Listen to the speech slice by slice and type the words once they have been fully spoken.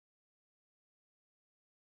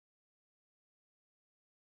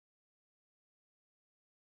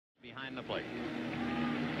Behind the plate.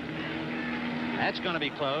 That's going to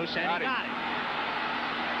be close, and he got it.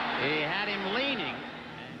 He had him leaning.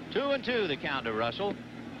 2-2 the count to Russell,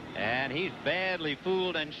 and he's badly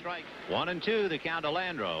fooled and strike. 1-2 the count to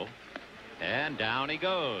Landreau, and down he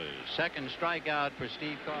goes. Second strikeout for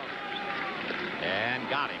Steve Carlton, and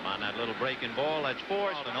got him on that little breaking ball. That's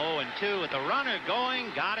forced. An 0-2 with the runner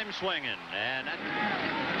going, got him swinging, and that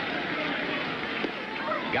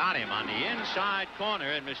got him on the inside corner,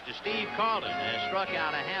 and Mr. Steve Carlton has struck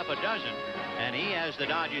out a half a dozen, and he has the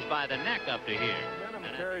Dodgers by the neck up to here.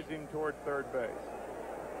 Momentum carries him toward third base.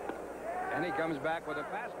 And he comes back with a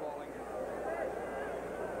fastball.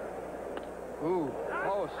 Ooh,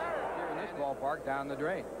 close here in this ballpark, down the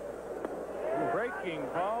drain. Breaking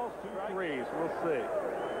balls, 2 threes. We'll see.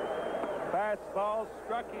 Fastball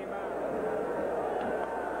struck him out.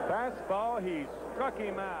 Fastball, he struck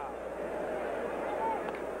him out.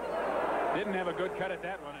 Didn't have a good cut at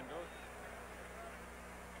that one. And goes.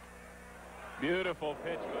 Beautiful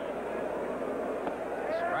pitch.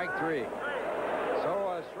 Strike 3. So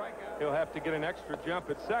a strikeout. He'll have to get an extra jump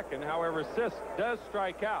at second. However, Sisk does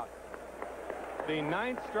strike out. The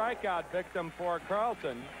 9th strikeout victim for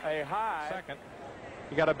Carlton. A high. Second.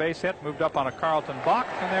 He got a base hit, moved up on a Carlton block,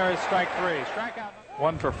 and there is strike 3. Strikeout.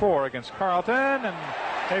 1 for 4 against Carlton, and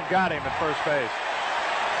they've got him at first base.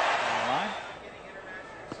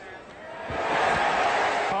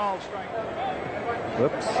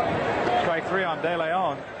 Whoops. Strike 3 on De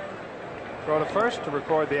Leon. Throw to first to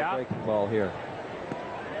record the out. Breaking ball here.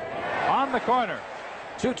 On the corner.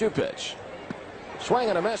 2-2 pitch. Swing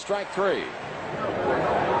and a miss. Strike 3.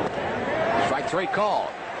 Strike 3 called.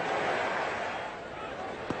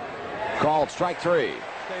 Called strike 3.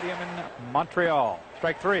 Stadium in Montreal.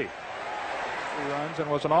 Strike 3. 3 runs and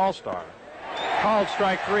was an all-star. Called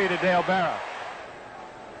strike 3 to Dale Berra.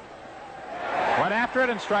 Went after it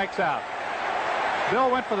and strikes out. Bill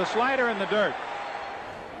went for the slider in the dirt.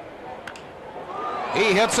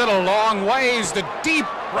 He hits it a long ways to deep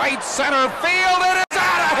right center field, and it's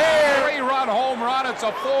out of here! 3-run home run. It's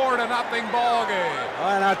a 4-0 ball game.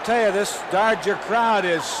 And I'll tell you, this Dodger crowd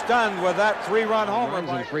is stunned with that 3-run homer.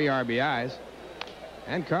 And 3 RBIs.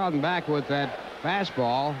 And Carlton back with that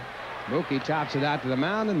fastball. Mookie tops it out to the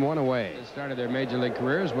mound and 1 away. They started their major league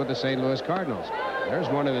careers with the St. Louis Cardinals. There's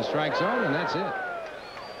one of the strike zone, and that's it.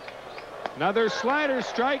 Another slider,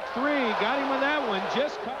 strike 3. Got him with that one.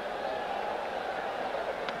 Just caught.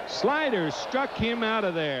 Slider struck him out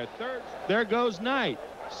of there. Third. There goes Knight.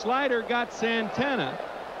 Slider got Santana.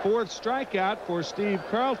 4th strikeout for Steve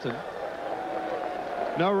Carlton.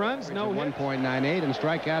 No runs, no hits. 1.98 and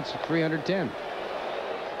strikeouts 310.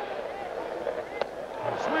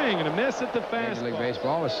 Swing and a miss at the fastball. Major League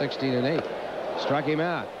Baseball was 16-8. Struck him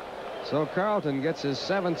out. So Carlton gets his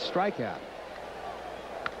 7th strikeout.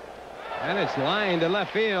 And it's lined to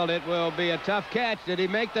left field. It will be a tough catch. Did he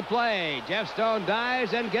make the play? Jeff Stone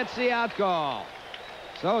dives and gets the out call.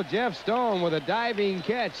 So Jeff Stone with a diving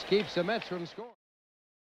catch keeps the Mets from scoring.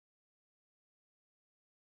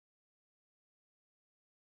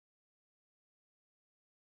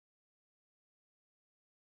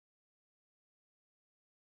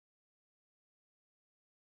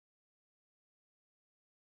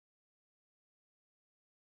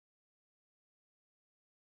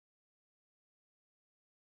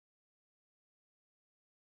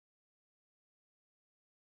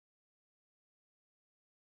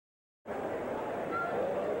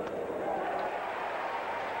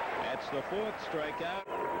 The 4th strikeout.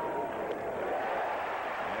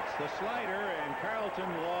 That's the slider, and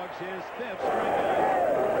Carlton logs his 5th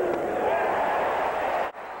strikeout.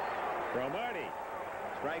 Cromartie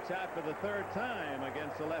strikes out for the 3rd time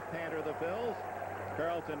against the left-hander of the Phils.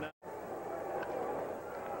 Carlton.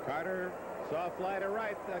 Carter, soft fly to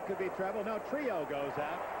right. That could be trouble. No, Trio goes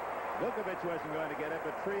out. Vukovich wasn't going to get it,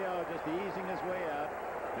 but Trio just easing his way out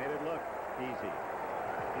made it look easy.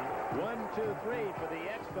 1, 2, 3 for the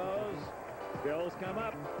Expos. Bills come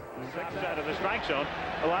up. 6 out of the strike zone.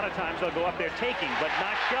 A lot of times they'll go up there taking, but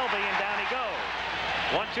not Shelby, and down he goes.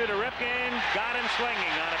 1-2 to Ripken. Got him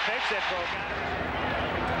swinging on a pitch that broke out.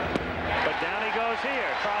 But down he goes here.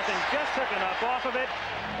 Carlton just took enough off of it.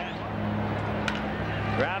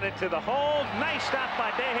 Grounded to the hole. Nice stop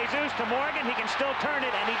by De Jesus to Morgan. He can still turn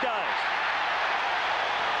it, and he does.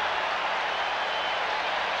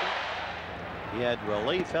 He had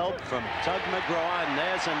relief help from Tug McGraw, and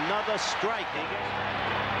there's another strike.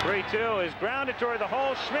 3-2 is grounded toward the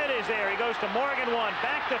hole. Schmidt is there. He goes to Morgan. 1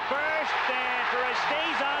 back to first, and Perez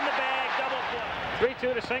stays on the bag. Double play.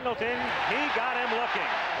 3-2 to Singleton. He got him looking.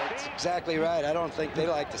 That's exactly right. I don't think they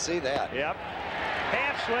like to see that. Yep.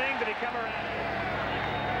 Half swing. Did he come around?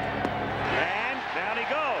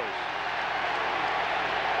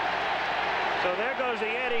 So there goes the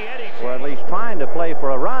Eddie. Or at least trying to play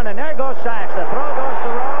for a run, and there goes Sachs. The throw goes to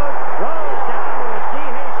Rose. Rose down to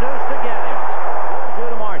DeJesus to get him.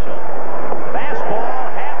 1-2 to Marshall. Fastball,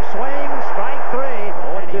 half swing, strike 3.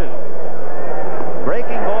 0-2.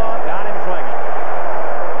 Breaking ball, got him swinging.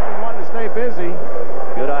 He wanted to stay busy.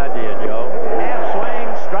 Good idea, Joe. Half swing,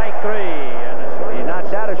 strike 3. And he's not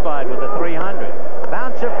satisfied with the 300.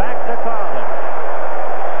 Bouncer back to Carlton.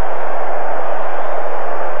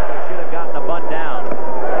 Should have gotten the bunt down.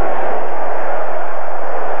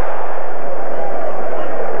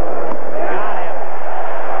 Got him.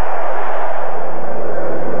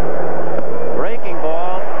 Breaking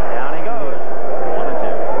ball. Down he goes. 1-2.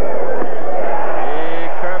 Big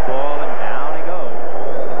curveball, and down he goes.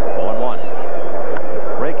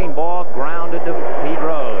 1-1. Breaking ball grounded to Pete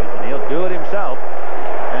Rose, and he'll do it himself.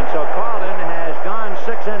 And so Carlton has gone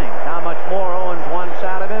 6 innings. How much more Owens wants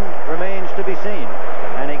out of him remains to be seen.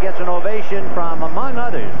 And he gets an ovation from, among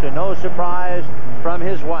others, to no surprise, from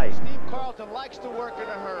his wife. Steve Carlton likes to work in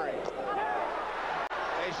a hurry.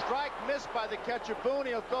 A strike missed by the catcher Boone.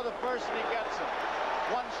 He'll throw the first and he gets him.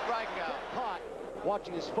 1 strikeout. Caught.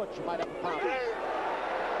 Watching his foot, you might have a pound.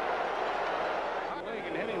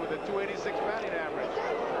 And hitting with a 286 batting average.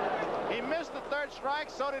 He missed the 3rd strike,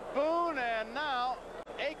 so did Boone, and now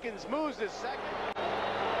Akins moves his 2nd.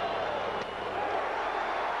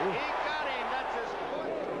 He got him. That's his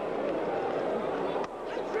foot.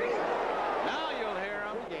 Now you'll hear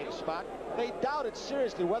him. Game spot. They doubted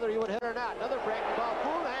seriously whether he would hit or not. Another breaking ball.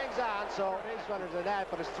 Boone hangs on, so base runners are that,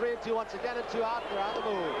 but it's 3-2 once again, and 2 out. They're on the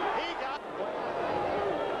move. He got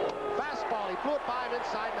fastball. He blew it by him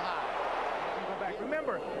inside and high. Back.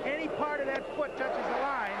 Remember, any part of that foot touches the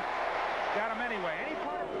line, got him anyway. Any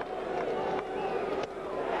part.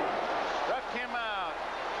 Struck him out.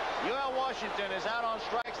 UL Washington is out on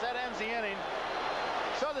strikes. That ends the inning.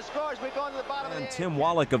 So the scores, we go into the bottom of the And Tim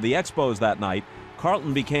Wallach of the Expos that night,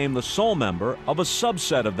 Carlton became the sole member of a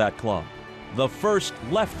subset of that club, the first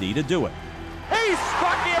lefty to do it. He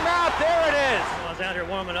struck him out. There it is. I was out here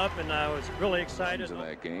warming up, and I was really excited. In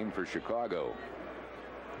that game for Chicago.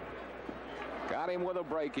 Got him with a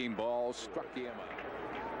breaking ball, struck him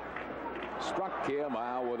out. Struck him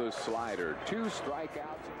out with a slider. 2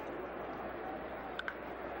 strikeouts.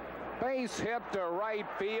 Base hit to right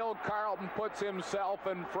field. Carlton puts himself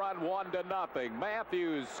in front 1-0.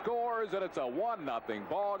 Matthews scores, and it's a 1-0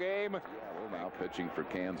 ball game. Well, now pitching for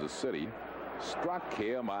Kansas City. Struck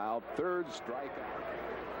him out. 3rd strikeout.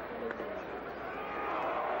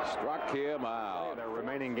 Struck him out. The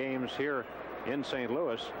remaining games here in St.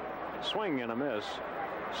 Louis. Swing and a miss.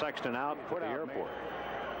 Sexton out at the airport.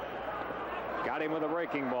 Got him with a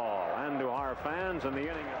breaking ball. And to our fans in the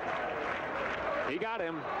inning. He got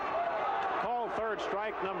him. Called 3rd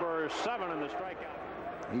strike, number 7 in the strikeout.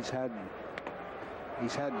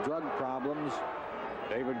 He's had drug problems.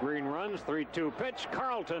 David Green runs. 3-2 pitch.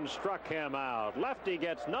 Carlton struck him out. Lefty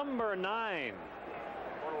gets number 9.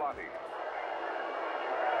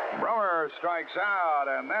 Brewer strikes out,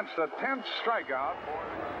 and that's the 10th strikeout.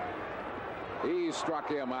 He struck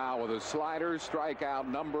him out with a slider. Strikeout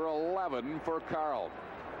number 11 for Carlton.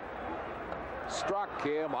 Struck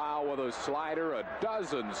him out with a slider. A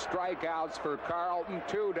dozen strikeouts for Carlton.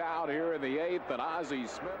 2 down here in the 8th, and Ozzie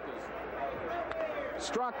Smith is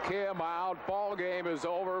struck him out. Ball game is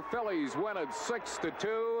over. Phillies win it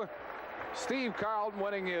 6-2. Steve Carlton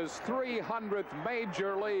winning his 300th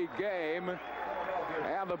major league game.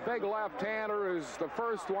 And the big left-hander is the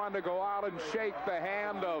first one to go out and shake the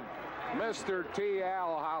hand of Mr. T.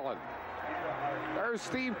 Al Holland. There's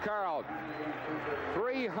Steve Carlton.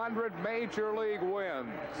 300 major league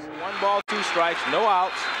wins. 1 ball, 2 strikes, no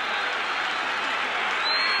outs.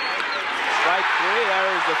 Strike 3.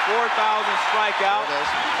 There is the 4,000th strikeout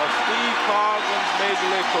of Steve Carlton's major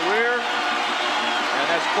league career. And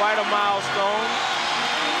that's quite a milestone.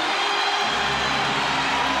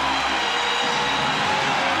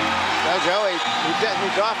 Well, Joe, he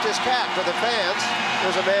doffed his cap for the fans.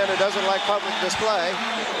 There's a man who doesn't like public display.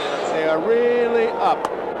 They are really up.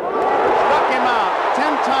 Struck him out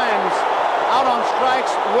 10 times. Out on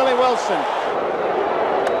strikes, Willie Wilson.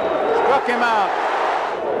 Struck him out.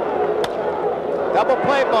 Double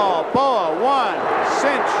play ball. Boa, 1.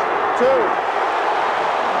 Cinch, 2.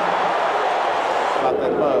 About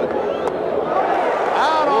that bug.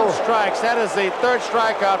 Out on strikes. That is the 3rd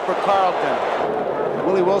strikeout for Carlton.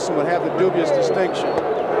 Willie Wilson would have the dubious distinction.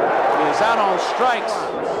 He is out on strikes.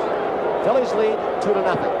 Phillies lead 2-0.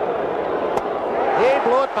 He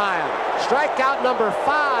blew it by him. Strikeout number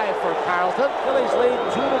 5 for Carlton. Phillies lead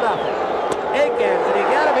 2-0. Akins, did he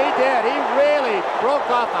get him? He did. He really broke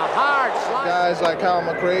off a hard slide. Guys like Kyle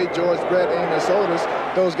McRae, George Brett, Amos Otis,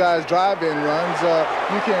 those guys drive-in runs.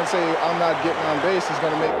 You can't say I'm not getting on base. He's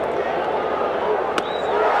going to make.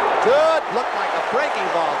 Good. Looked like a breaking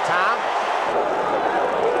ball, Tom.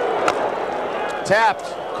 Tapped.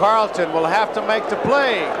 Carlton will have to make the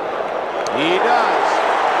play. He does.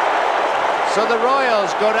 So the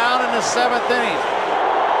Royals go down in the 7th inning.